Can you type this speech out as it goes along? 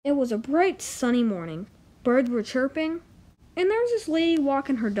It was a bright, sunny morning. Birds were chirping, and there was this lady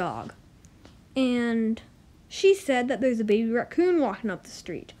walking her dog. And she said that there's a baby raccoon walking up the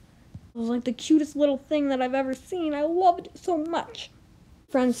street. It was like the cutest little thing that I've ever seen. I loved it so much.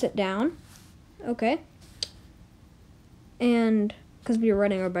 Friends sit down. Okay. And because we were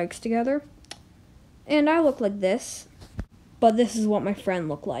riding our bikes together. And I look like this. But this is what my friend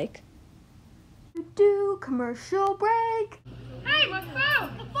looked like. Do commercial break. Hey, my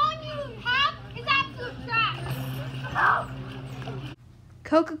phone! The phone you have is absolute trash!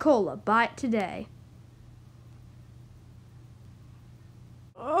 Coca-Cola, buy it today.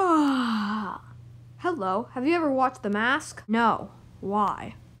 Ugh. Hello, have you ever watched The Mask? No.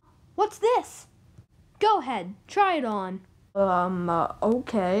 Why? What's this? Go ahead, try it on.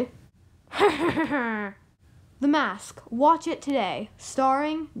 Okay. The Mask, watch it today,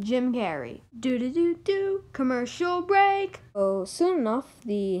 starring Jim Carrey. Do, commercial break. Oh, soon enough,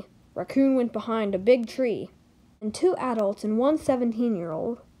 the raccoon went behind a big tree, and 2 adults and 1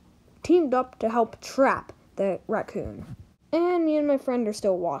 17-year-old teamed up to help trap the raccoon. And me and my friend are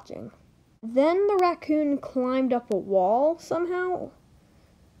still watching. Then the raccoon climbed up a wall somehow,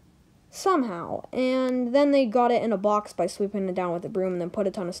 and then they got it in a box by sweeping it down with a broom and then put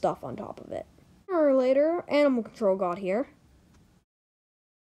a ton of stuff on top of it. An hour later, animal control got here.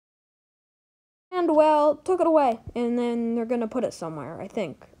 And, well, took it away. And then they're gonna put it somewhere, I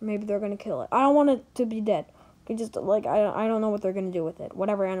think. Maybe they're gonna kill it. I don't want it to be dead. I don't know what they're gonna do with it.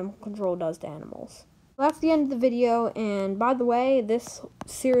 Whatever animal control does to animals. That's the end of the video, and by the way, this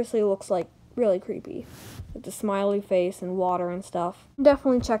seriously looks like really creepy. With the smiley face and water and stuff.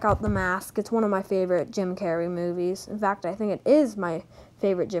 Definitely check out The Mask. It's one of my favorite Jim Carrey movies. In fact, I think it is my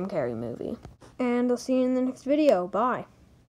favorite Jim Carrey movie. And I'll see you in the next video. Bye.